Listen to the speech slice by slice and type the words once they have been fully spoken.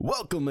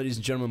Welcome, ladies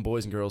and gentlemen,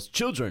 boys and girls,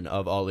 children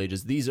of all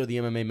ages. These are the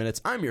MMA Minutes.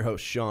 I'm your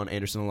host, Sean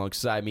Anderson.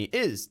 Alongside me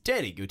is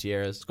Danny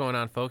Gutierrez. What's going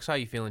on, folks? How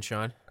you feeling,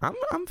 Sean? I'm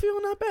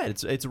feeling not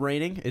bad. It's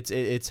raining.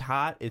 It's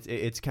hot.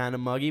 It's kind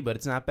of muggy, but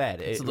it's not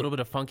bad. It's a little bit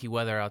of funky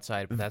weather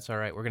outside, but that's all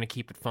right. We're gonna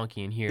keep it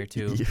funky in here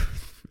too.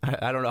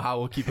 I don't know how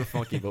we'll keep it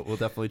funky, but we'll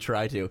definitely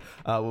try to.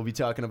 We'll be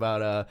talking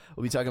about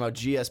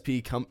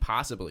GSP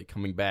possibly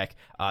coming back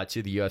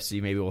to the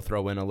UFC. Maybe we'll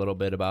throw in a little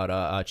bit about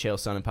Chael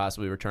Sonnen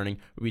possibly returning.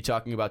 We'll be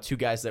talking about two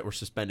guys that were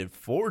suspended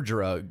for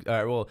drug.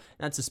 Well,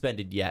 not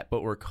suspended yet,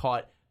 but were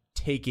caught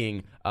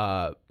taking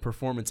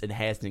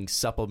performance-enhancing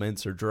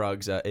supplements or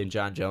drugs in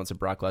John Jones and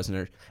Brock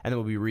Lesnar. And then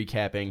we'll be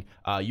recapping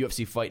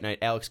UFC Fight Night,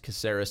 Alex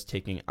Caceres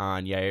taking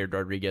on Yair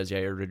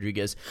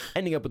Rodriguez,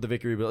 ending up with the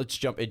victory. But let's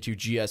jump into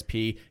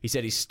GSP. He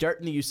said he's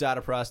starting the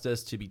USADA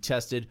process to be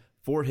tested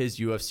for his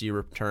UFC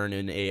return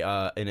in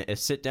a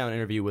sit-down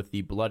interview with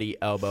the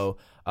Bloody Elbow.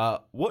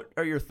 What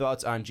are your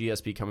thoughts on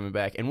GSP coming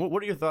back? And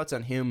what are your thoughts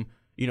on him,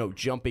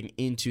 jumping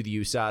into the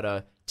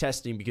USADA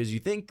testing, because you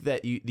think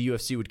that the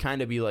UFC would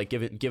kind of be like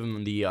give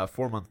him the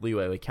 4-month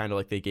leeway, like kind of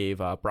like they gave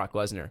Brock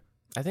Lesnar.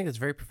 I think it's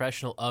very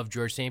professional of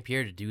George St.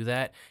 Pierre to do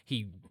that.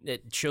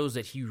 It shows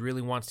that he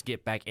really wants to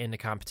get back into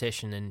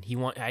competition, and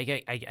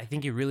I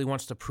think he really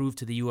wants to prove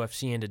to the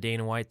UFC and to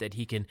Dana White that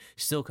he can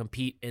still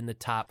compete in the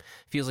top.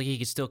 Feels like he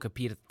can still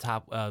compete at the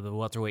top of the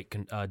welterweight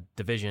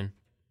division.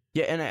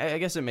 Yeah, and I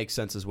guess it makes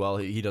sense as well.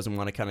 He doesn't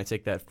want to kind of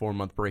take that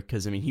 4-month break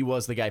because, he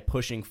was the guy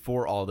pushing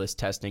for all this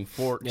testing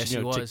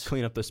to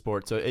clean up the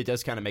sport. So it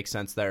does kind of make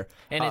sense there.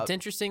 And it's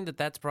interesting that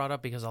that's brought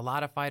up because a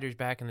lot of fighters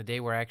back in the day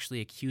were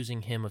actually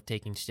accusing him of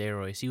taking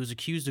steroids. He was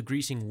accused of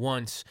greasing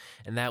once,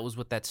 and that was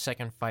with that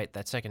second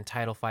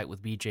title fight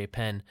with BJ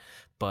Penn.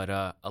 But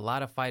a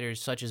lot of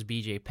fighters such as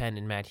BJ Penn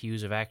and Matt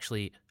Hughes have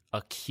actually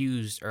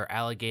accused or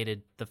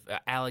allocated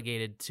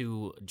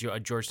to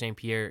George St.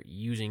 Pierre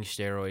using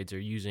steroids or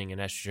using an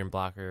estrogen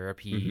blocker or a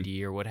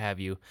PED or what have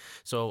you.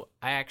 So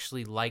I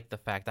actually like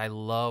I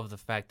love the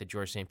fact that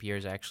George St. Pierre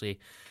is actually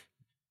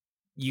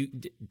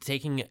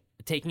taking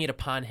it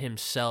upon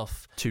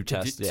himself to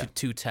take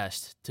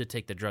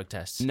the drug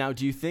tests. Now,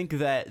 do you think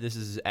that this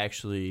is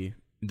actually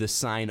the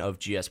sign of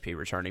GSP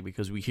returning?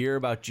 Because we hear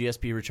about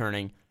GSP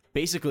returning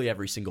basically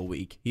every single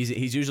week.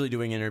 He's usually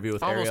doing an interview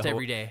with almost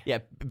every day. Yeah,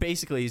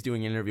 basically he's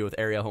doing an interview with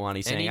Ariel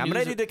Helwani saying, "I'm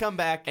ready to come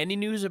back." Any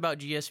news about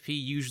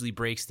GSP usually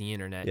breaks the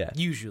internet. Yeah.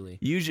 Usually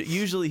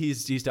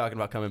he's talking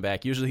about coming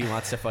back. Usually he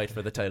wants to fight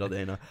for the title,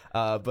 Dana.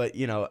 But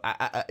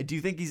do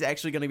you think he's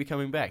actually going to be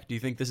coming back? Do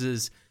you think this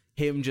is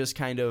him just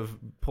kind of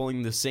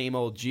pulling the same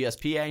old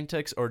GSP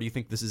antics, or do you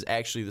think this is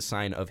actually the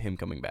sign of him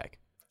coming back?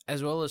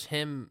 As well as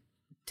him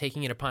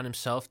taking it upon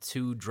himself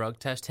to drug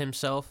test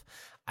himself,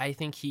 I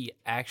think he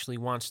actually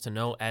wants to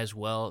know as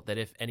well that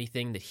if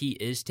anything that he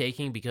is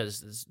taking,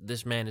 because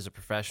this man is a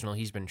professional,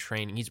 he's been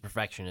training, he's a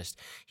perfectionist,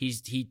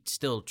 he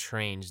still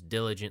trains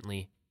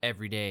diligently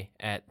every day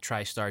at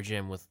TriStar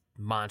Gym with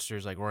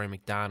monsters like Rory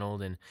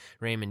McDonald and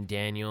Raymond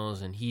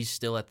Daniels, and he's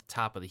still at the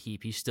top of the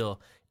heap. He's still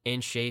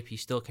in shape,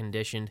 he's still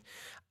conditioned.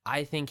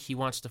 I think he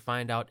wants to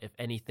find out if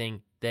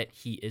anything that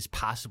he is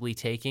possibly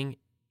taking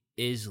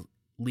is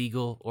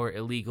legal or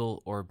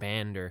illegal or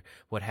banned or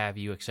what have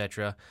you,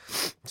 etc.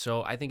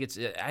 So I think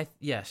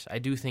I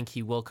do think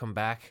he will come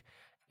back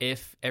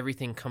if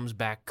everything comes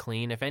back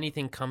clean. If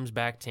anything comes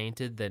back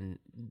tainted, then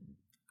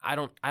I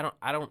don't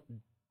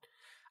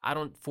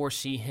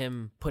foresee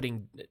him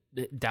putting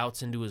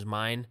doubts into his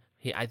mind.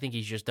 I think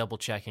he's just double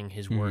checking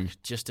his work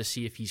just to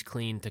see if he's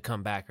clean to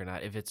come back or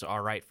not, if it's all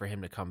right for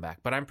him to come back.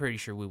 But I'm pretty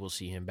sure we will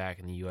see him back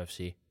in the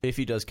UFC. If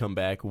he does come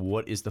back,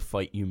 what is the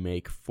fight you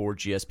make for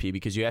GSP?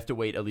 Because you have to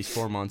wait at least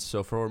 4 months.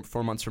 So 4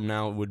 months from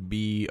now would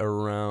be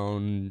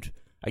around,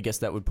 I guess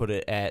that would put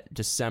it at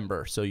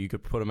December. So you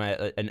could put him at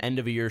an end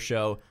of a year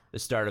show, the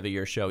start of a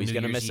year show. He's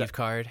going to miss Eve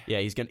card. Yeah,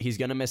 he's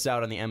going to miss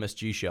out on the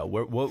MSG show.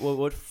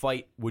 What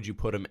fight would you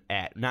put him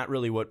at? Not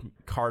really what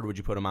card would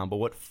you put him on, but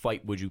what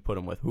fight would you put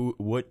him with?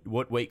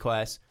 What weight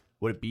class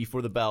would it be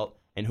for the belt,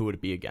 and who would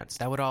it be against?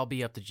 That would all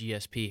be up to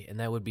GSP, and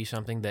that would be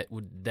something that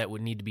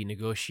would need to be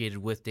negotiated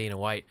with Dana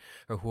White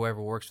or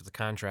whoever works with the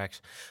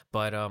contracts.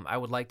 But I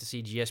would like to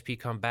see GSP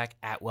come back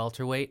at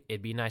welterweight.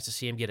 It'd be nice to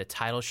see him get a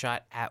title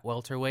shot at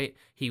welterweight.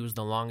 He was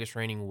the longest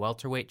reigning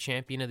welterweight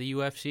champion of the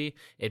UFC.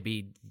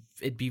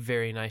 It'd be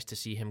very nice to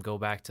see him go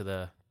back to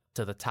the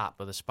top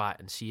of the spot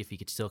and see if he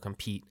could still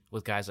compete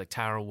with guys like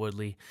Tyron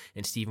Woodley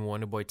and Stephen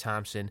Wonderboy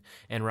Thompson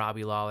and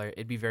Robbie Lawler.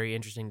 It'd be very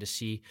interesting to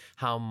see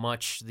how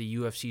much the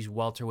UFC's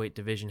welterweight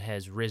division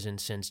has risen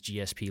since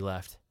GSP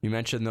left. You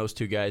mentioned those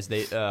two guys,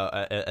 they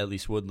at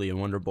least Woodley and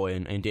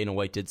Wonderboy, and Dana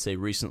White did say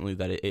recently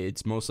that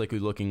it's most likely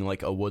looking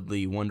like a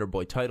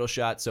Woodley-Wonderboy title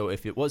shot. So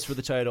if it was for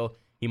the title,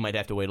 he might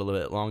have to wait a little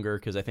bit longer,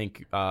 because I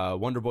think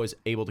Wonderboy's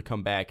able to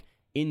come back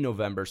in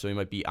November, so he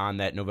might be on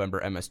that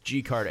November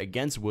MSG card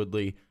against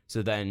Woodley.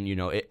 So then,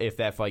 if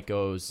that fight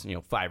goes,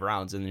 5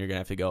 rounds, and then you're going to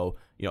have to go,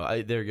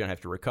 they're going to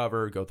have to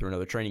recover, go through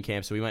another training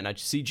camp. So we might not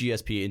see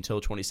GSP until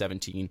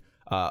 2017.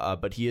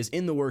 But he is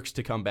in the works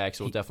to come back,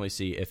 so we'll definitely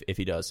see if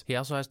he does. He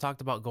also has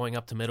talked about going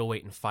up to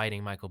middleweight and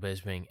fighting Michael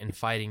Bisping and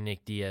fighting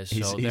Nick Diaz.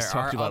 So He's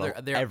talked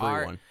about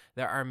everyone.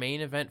 There are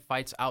main event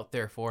fights out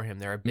there for him.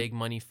 There are big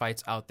money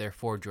fights out there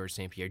for Georges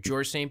St-Pierre.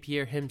 Georges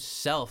St-Pierre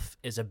himself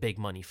is a big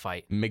money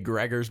fight.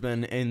 McGregor's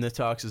been in the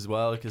talks as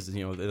well, because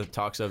the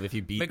talks of if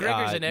you beat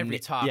McGregor's in every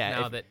talk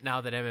now that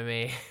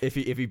MMA. If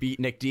he beat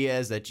Nick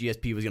Diaz, that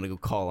GSP was going to go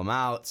call him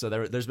out. So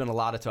there's been a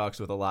lot of talks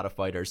with a lot of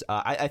fighters.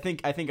 I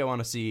think I want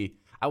to see.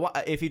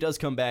 If he does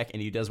come back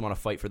and he does want to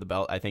fight for the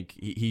belt, I think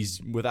he's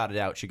without a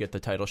doubt should get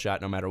the title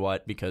shot no matter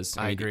what, because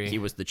I agree. He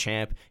was the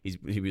champ.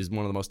 He was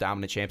one of the most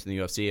dominant champs in the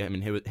UFC. I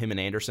mean, him and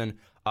Anderson.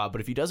 But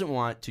if he doesn't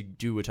want to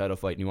do a title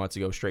fight and he wants to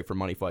go straight for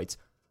money fights,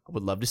 I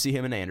would love to see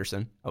him and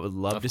Anderson. I would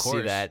love to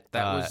see that.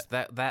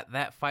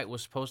 That fight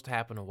was supposed to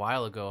happen a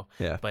while ago,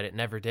 but it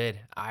never did.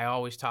 I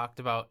always talked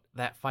about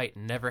that fight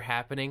never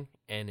happening,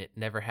 and it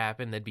never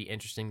happened. That'd be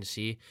interesting to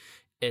see,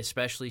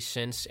 especially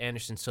since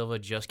Anderson Silva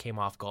just came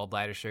off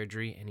gallbladder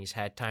surgery and he's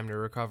had time to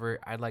recover.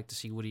 I'd like to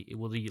see what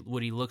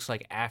he looks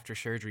like after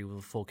surgery with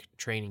a full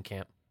training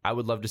camp. I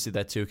would love to see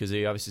that too, because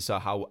he obviously saw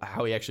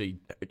how he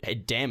actually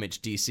had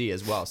damaged DC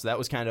as well. So that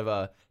was kind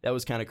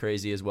of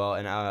crazy as well.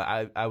 And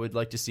I would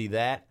like to see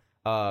that.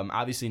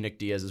 Obviously Nick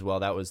Diaz as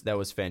well. That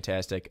was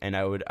fantastic. And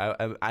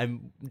I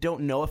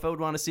don't know if I would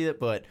want to see it,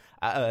 but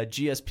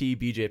GSP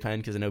BJ Penn,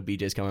 because I know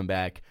BJ's coming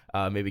back.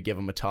 Maybe give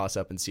him a toss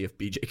up and see if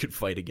BJ could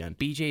fight again.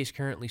 BJ is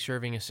currently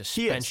serving a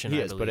suspension. He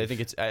is, but I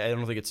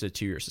don't think it's a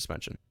 2-year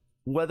suspension.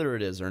 Whether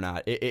it is or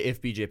not,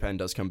 if BJ Penn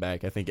does come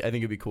back, I think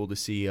it'd be cool to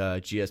see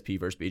GSP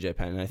versus BJ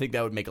Penn, and I think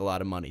that would make a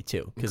lot of money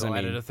too. Because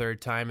at it a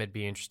third time, it'd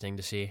be interesting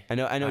to see. I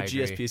know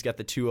GSP's got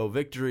the 2-0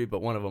 victory,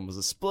 but one of them was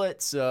a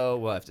split, so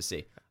we'll have to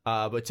see.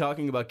 But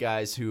talking about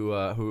guys who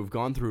have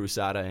gone through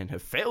USADA and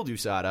have failed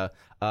USADA,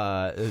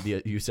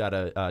 the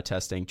USADA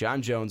testing,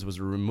 John Jones was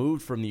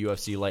removed from the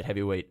UFC light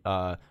heavyweight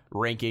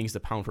rankings,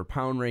 the pound for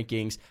pound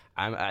rankings.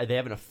 They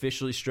haven't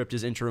officially stripped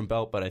his interim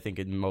belt, but I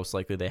think most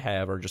likely they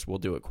have, or just will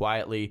do it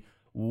quietly.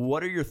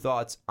 What are your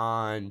thoughts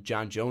on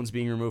John Jones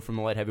being removed from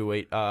the light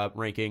heavyweight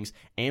rankings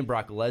and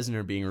Brock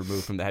Lesnar being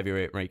removed from the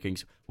heavyweight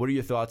rankings? What are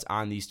your thoughts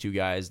on these two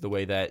guys, the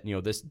way that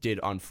this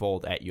did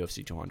unfold at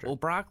UFC 200? Well,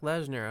 Brock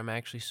Lesnar, I'm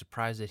actually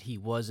surprised that he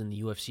was in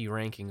the UFC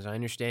rankings. I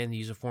understand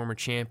he's a former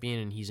champion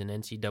and he's an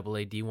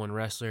NCAA D1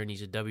 wrestler and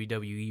he's a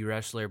WWE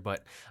wrestler,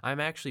 but I'm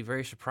actually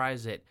very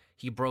surprised that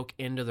he broke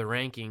into the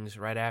rankings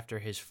right after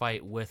his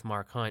fight with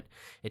Mark Hunt.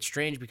 It's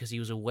strange because he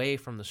was away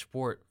from the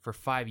sport for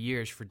 5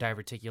 years for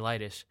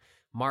diverticulitis.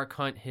 Mark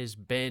Hunt has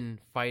been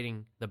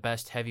fighting the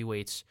best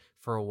heavyweights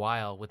for a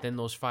while. Within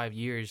those 5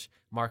 years,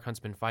 Mark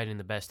Hunt's been fighting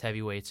the best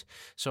heavyweights.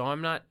 So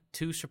I'm not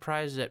too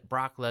surprised that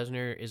Brock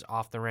Lesnar is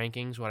off the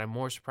rankings. What I'm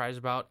more surprised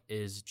about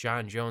is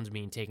John Jones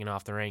being taken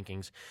off the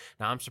rankings.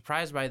 Now, I'm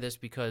surprised by this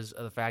because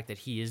of the fact that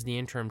he is the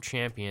interim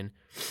champion,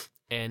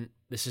 and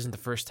this isn't the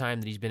first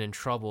time that he's been in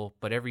trouble,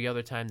 but every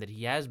other time that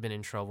he has been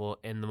in trouble,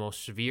 in the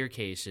most severe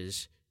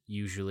cases,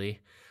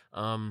 usually,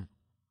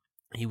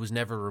 he was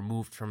never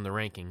removed from the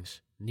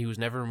rankings. He was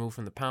never removed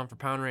from the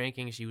pound-for-pound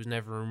rankings. He was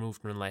never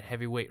removed from the light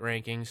heavyweight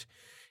rankings.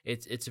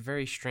 It's a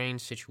very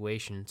strange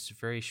situation. It's a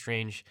very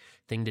strange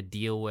thing to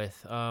deal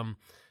with.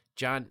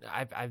 John,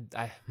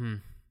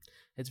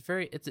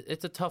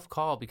 it's a tough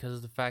call because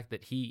of the fact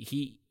that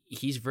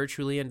he's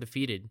virtually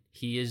undefeated.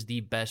 He is the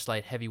best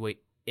light heavyweight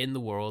in the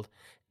world.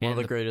 One of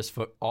the greatest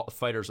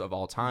fighters of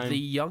all time. The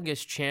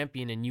youngest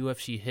champion in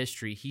UFC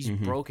history. He's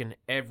broken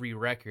every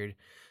record.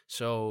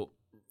 So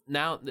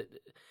now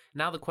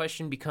the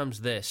question becomes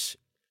this.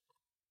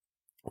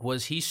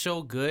 Was he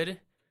so good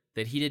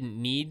that he didn't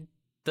need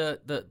the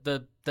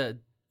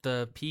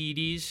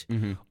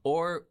PEDs,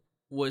 or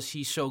was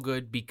he so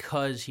good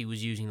because he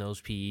was using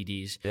those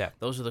PEDs? Yeah,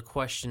 those are the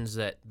questions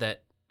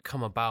that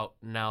come about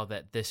now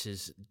that this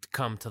has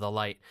come to the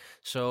light.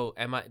 So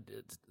am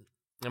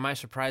I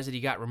surprised that he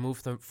got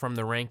removed from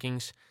the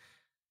rankings?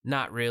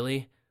 Not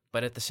really,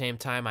 but at the same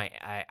time,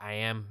 I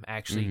am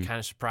actually kind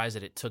of surprised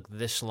that it took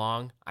this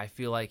long. I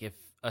feel like if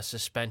a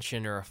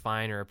suspension or a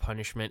fine or a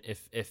punishment,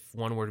 if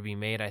one were to be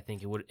made, I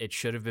think it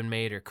should have been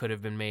made or could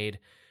have been made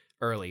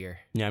earlier.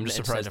 Yeah, I'm just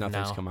surprised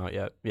nothing's come out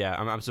yet. Yeah,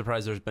 I'm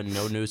surprised there's been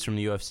no news from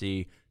the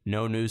UFC,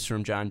 no news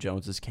from John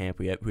Jones's camp.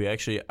 We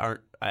actually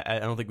aren't. I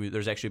don't think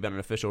there's actually been an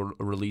official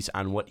release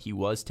on what he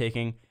was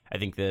taking. I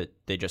think that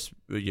they just,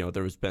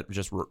 there was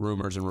just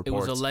rumors and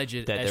reports. It was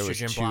alleged that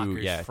estrogen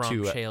blockers from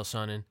Chael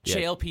Sonnen.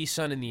 Chael P.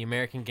 Sonnen, the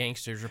American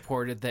Gangsters,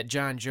 reported that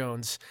John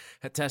Jones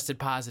had tested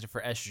positive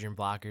for estrogen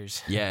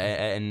blockers. Yeah,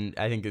 and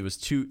I think it was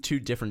two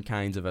different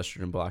kinds of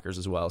estrogen blockers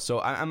as well. So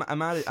I'm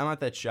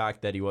not that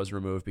shocked that he was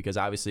removed, because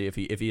obviously if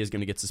he is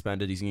going to get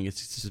suspended, he's going to get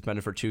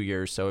suspended for 2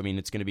 years. So I mean,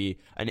 it's going to be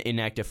an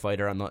inactive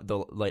fighter on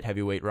the light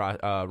heavyweight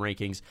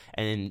rankings,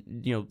 and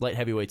light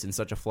heavyweight's in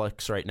such a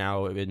flux right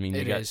now. I mean,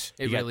 it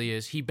really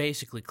is. He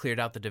basically cleared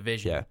out the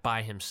division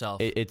by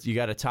himself. You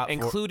got a top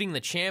including the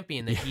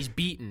champion that he's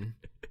beaten.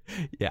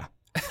 Yeah.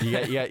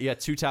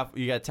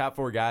 You got top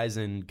four guys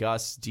in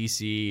Gus,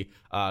 DC,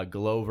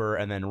 Glover,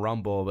 and then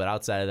Rumble. But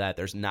outside of that,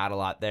 there's not a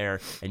lot there.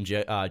 And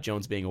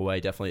Jones being away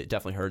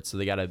definitely hurts. So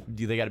they gotta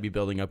be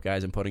building up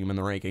guys and putting them in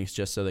the rankings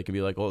just so they can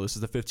be like, oh, this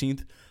is the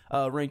 15th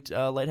ranked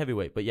light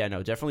heavyweight. But yeah,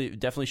 no,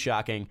 definitely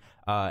shocking.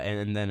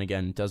 And then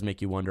again, it does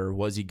make you wonder: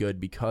 was he good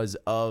because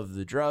of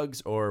the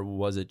drugs, or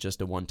was it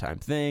just a one-time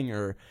thing?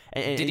 Or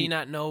did he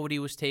not know what he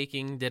was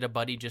taking? Did a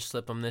buddy just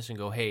slip him this and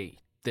go, hey,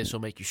 this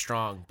will make you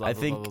strong, blah,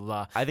 blah, blah, blah,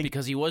 blah. I think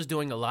because he was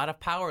doing a lot of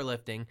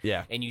powerlifting,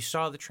 and you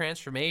saw the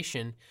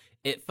transformation,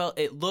 it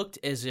looked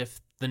as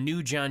if the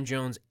new John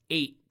Jones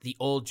ate the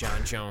old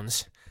John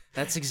Jones.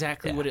 That's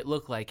exactly what it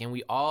looked like, and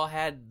we all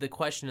had the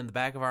question in the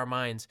back of our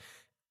minds,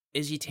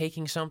 is he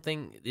taking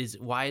something?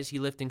 Why is he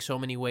lifting so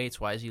many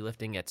weights? Why is he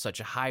lifting at such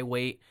a high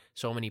weight,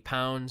 so many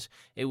pounds?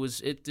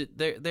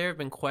 There have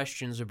been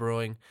questions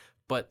brewing,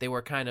 but they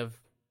were kind of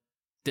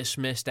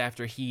dismissed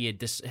after he had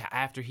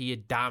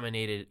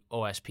dominated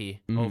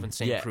OSP Ovince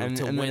St. Preux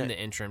to win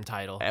the interim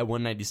title. At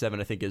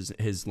 197, I think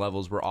his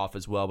levels were off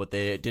as well, but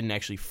they didn't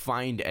actually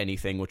find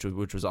anything, which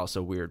was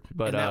also weird.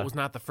 But and that was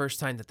not the first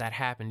time that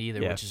happened either,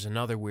 which is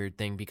another weird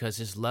thing because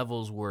his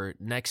levels were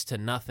next to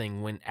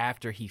nothing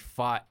after he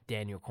fought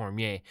Daniel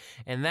Cormier,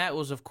 and that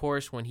was of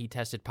course when he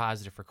tested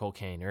positive for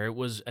cocaine, or it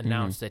was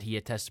announced that he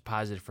had tested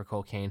positive for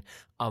cocaine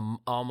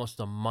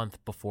almost a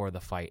month before the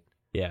fight.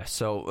 Yeah,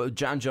 so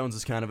John Jones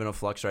is kind of in a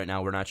flux right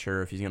now. We're not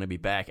sure if he's going to be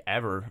back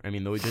ever. I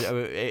mean,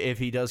 if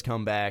he does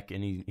come back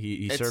and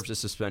he serves a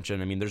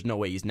suspension, I mean, there's no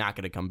way he's not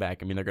going to come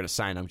back. I mean, they're going to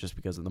sign him just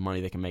because of the money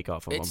they can make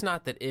off of him. It's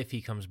not that if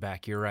he comes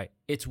back, you're right.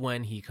 It's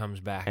when he comes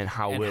back and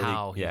how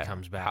he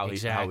comes back.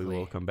 How he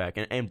will come back.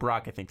 And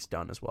Brock, I think, is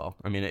done as well.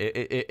 I mean,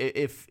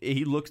 if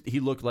he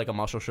looked like a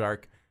muscle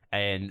shark,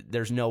 and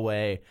there's no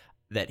way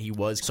that he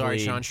was Sorry,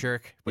 clean. Sean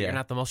Shirk, but you're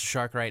not the muscle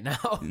shark right now.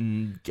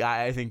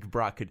 I think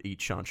Brock could eat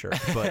Sean Shirk,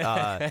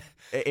 but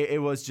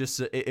it was just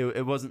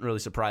it wasn't really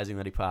surprising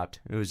that he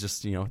popped. It was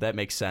just that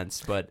makes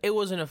sense, but it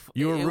wasn't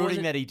you were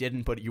rooting that he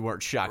didn't, but you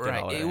weren't shocked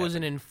at all. It was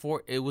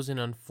an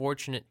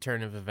unfortunate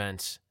turn of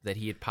events that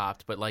he had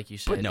popped, but like you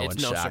said,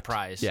 it's no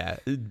surprise. Yeah,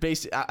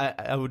 basically,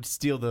 I would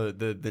steal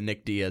the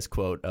Nick Diaz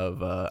quote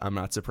of "I'm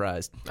not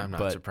surprised." I'm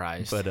not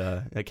surprised, but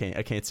I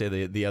can't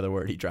say the other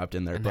word he dropped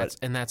in there,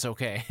 and that's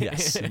okay.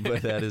 Yes,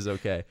 but that is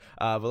okay.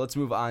 But let's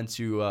move on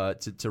to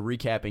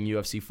recapping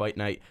UFC Fight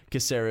Night: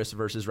 Caceres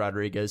versus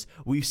Rodriguez.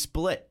 We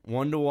split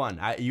 1-1.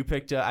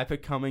 I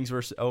picked Cummings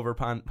over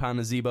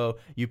Ponzinibbio.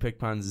 You picked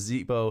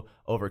Ponzinibbio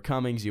over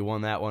Cummings. You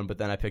won that one, but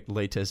then I picked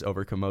Leites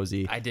over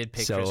Camozzi. I did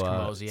pick Chris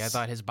Camozzi. I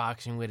thought his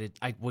boxing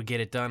would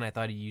get it done. I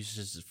thought he'd use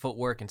his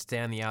footwork and stay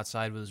on the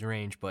outside with his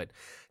range, but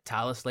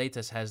Thales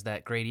Leites has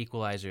that great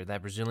equalizer,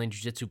 that Brazilian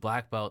Jiu-Jitsu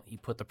black belt. He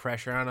put the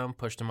pressure on him,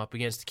 pushed him up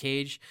against the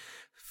cage,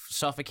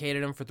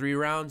 suffocated him for 3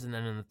 rounds, and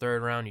then in the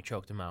 3rd round, he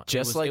choked him out.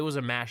 It was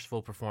a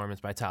masterful performance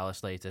by Thales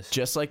Leites.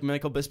 Just like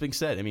Michael Bisping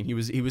said. I mean, he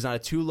was on a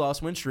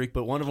 2-loss win streak,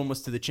 but one of them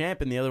was to the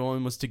champ, and the other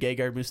one was to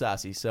Gegard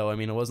Mousasi. So, I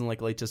mean, it wasn't like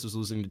Leites was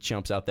losing to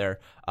chumps out there.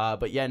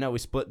 But yeah, no, we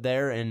split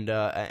there, and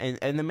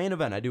the main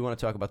event, I do want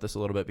to talk about this a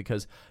little bit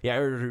because,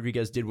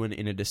 Rodriguez did win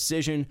in a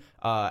decision,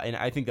 and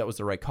I think that was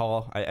the right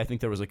call. I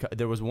think there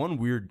was one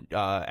weird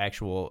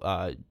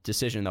actual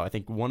decision, though. I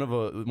think one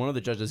of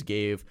the judges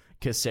gave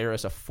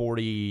Caceres a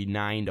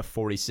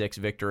 49-46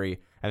 victory,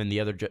 and then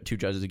the other 2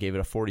 judges gave it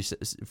a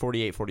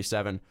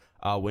 48-47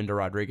 win to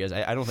Rodriguez.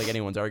 I don't think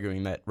anyone's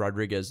arguing that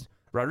Rodriguez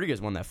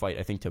won that fight.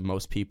 I think to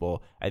most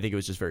people, I think it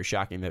was just very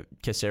shocking that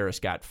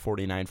Caceres got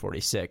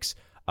 49-46.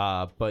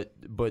 But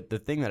the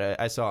thing that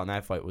I saw in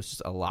that fight was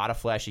just a lot of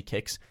flashy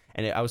kicks,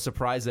 and I was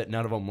surprised that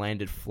none of them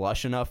landed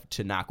flush enough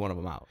to knock one of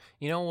them out.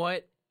 You know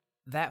what?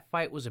 That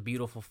fight was a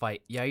beautiful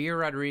fight. Yair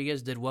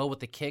Rodriguez did well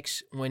with the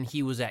kicks when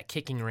he was at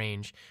kicking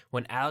range.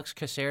 When Alex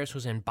Caceres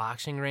was in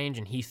boxing range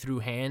and he threw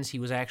hands, he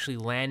was actually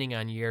landing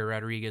on Yair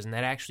Rodriguez, and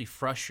that actually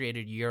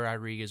frustrated Yair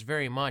Rodriguez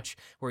very much,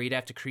 where he'd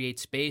have to create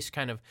space,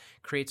 kind of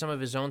create some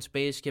of his own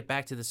space, get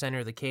back to the center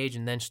of the cage,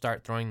 and then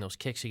start throwing those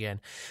kicks again.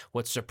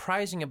 What's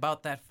surprising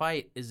about that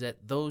fight is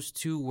that those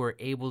two were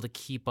able to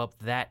keep up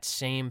that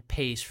same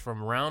pace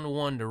from round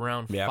 1 to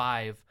round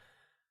 5.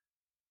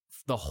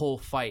 The whole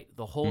fight,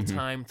 the whole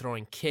time,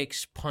 throwing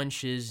kicks,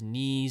 punches,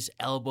 knees,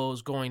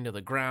 elbows, going to the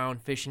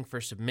ground, fishing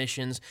for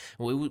submissions.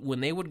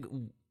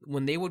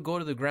 When they would go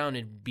to the ground,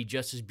 it'd be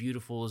just as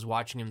beautiful as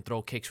watching him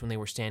throw kicks when they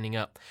were standing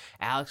up.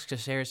 Alex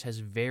Caceres has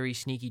very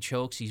sneaky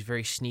chokes. He's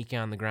very sneaky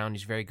on the ground.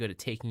 He's very good at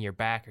taking your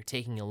back or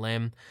taking a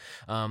limb.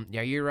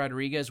 Yair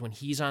Rodriguez, when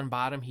he's on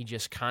bottom, he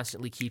just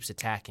constantly keeps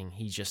attacking.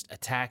 He just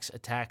attacks.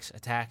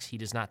 He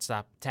does not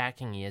stop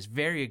attacking. He has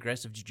very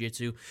aggressive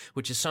jiu-jitsu,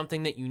 which is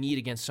something that you need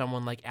against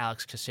someone like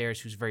Alex Caceres,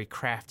 who's very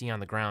crafty on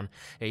the ground.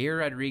 Yair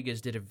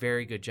Rodriguez did a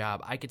very good job.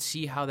 I could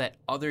see how that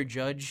other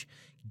judge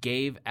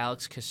gave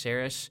Alex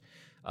Caceres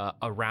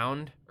a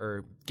round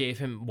or gave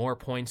him more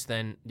points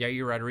than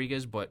Yair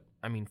Rodriguez, but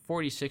I mean,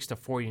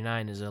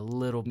 46-49 is a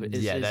little bit.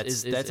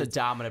 That's a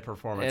dominant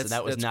performance, and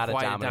that was not a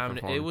dominant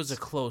performance. It was a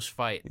close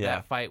fight. Yeah.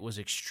 That fight was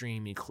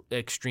extremely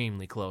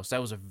close.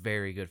 That was a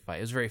very good fight.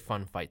 It was a very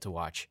fun fight to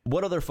watch.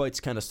 What other fights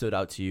kind of stood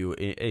out to you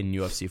in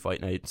UFC Fight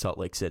Night Salt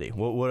Lake City?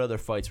 What other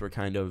fights were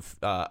kind of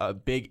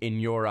big in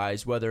your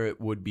eyes, whether it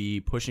would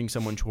be pushing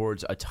someone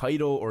towards a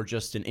title or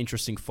just an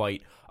interesting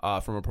fight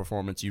from a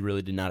performance you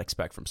really did not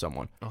expect from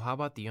someone? Oh, how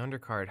about the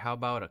undercard? How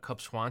about a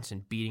Cub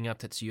Swanson beating up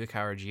Tetsuya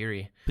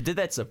Kawajiri? But did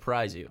that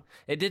surprise you?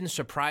 It didn't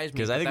surprise me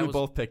because I think we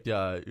both picked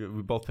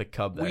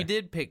Cub there. We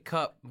did pick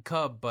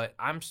Cub, but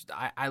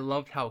I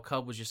loved how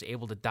Cub was just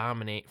able to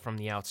dominate from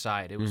the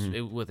outside. It was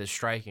with his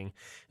striking.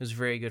 It was a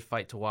very good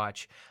fight to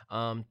watch.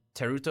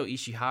 Teruto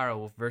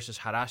Ishihara versus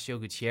Horacio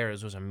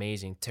Gutierrez was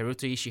amazing.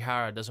 Teruto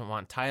Ishihara doesn't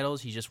want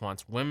titles; he just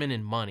wants women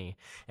and money.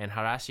 And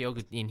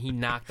he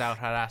knocked out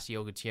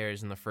Horacio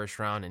Gutierrez in the first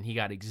round, and he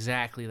got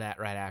exactly that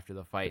right after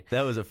the fight.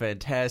 That was a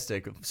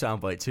fantastic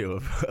soundbite too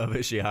of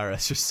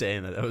Ishihara just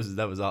saying that.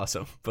 That was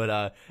awesome.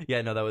 But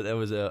that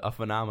was a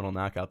phenomenal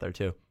knockout there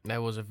too.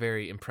 That was a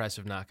very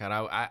impressive knockout.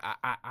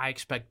 I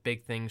expect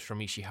big things from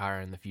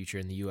Ishihara in the future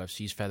in the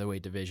UFC's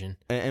featherweight division.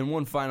 And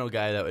one final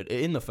guy that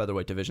in the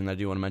featherweight division that I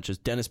do want to mention is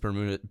Dennis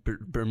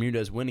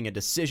Bermudez winning a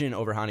decision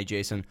over Hani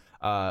Jason.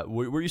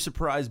 Were you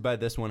surprised by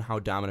this one, how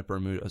dominant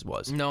Bermudez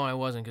was? No, I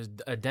wasn't, because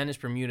Dennis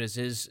Bermudez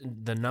is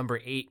the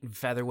number 8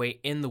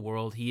 featherweight in the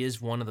world. He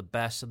is one of the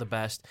best of the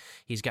best.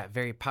 He's got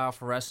very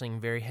powerful wrestling,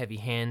 very heavy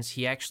hands.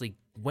 He actually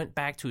went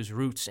back to his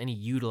roots, and he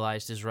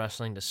utilized his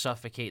wrestling to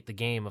suffocate the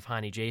game of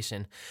Hani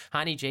Jason.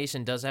 Hani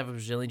Jason does have a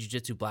Brazilian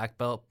Jiu-Jitsu black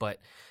belt, but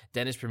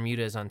Dennis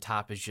Bermudez on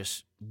top is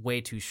just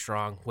way too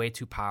strong, way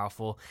too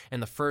powerful.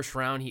 In the first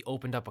round, he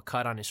opened up a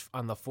cut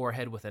on the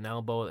forehead with an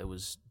elbow that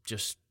was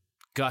just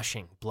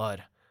gushing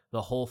blood.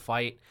 The whole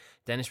fight,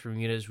 Dennis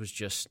Bermudez was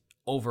just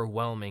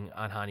overwhelming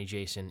on Hani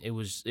Jason. It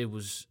was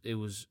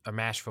a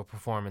masterful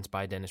performance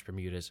by Dennis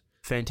Bermudez.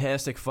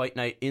 Fantastic fight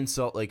night in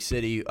Salt Lake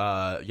City.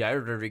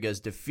 Yair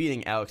Rodriguez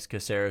defeating Alex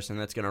Caceres, and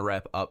that's going to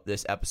wrap up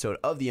this episode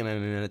of the MMA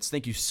Minutes.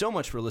 Thank you so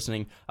much for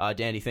listening.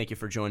 Danny, thank you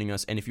for joining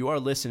us. And if you are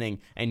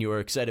listening and you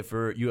are excited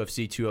for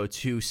UFC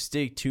 202,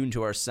 stay tuned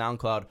to our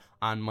SoundCloud.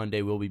 On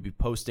Monday, we'll be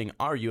posting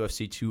our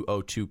UFC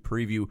 202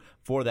 preview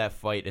for that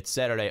fight. It's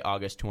Saturday,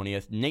 August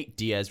 20th. Nate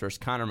Diaz versus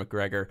Conor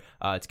McGregor.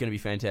 It's going to be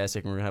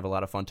fantastic, and we're going to have a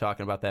lot of fun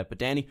talking about that. But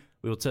Danny,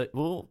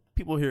 people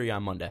will hear you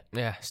on Monday.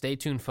 Yeah, stay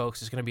tuned,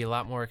 folks. It's going to be a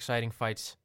lot more exciting fights.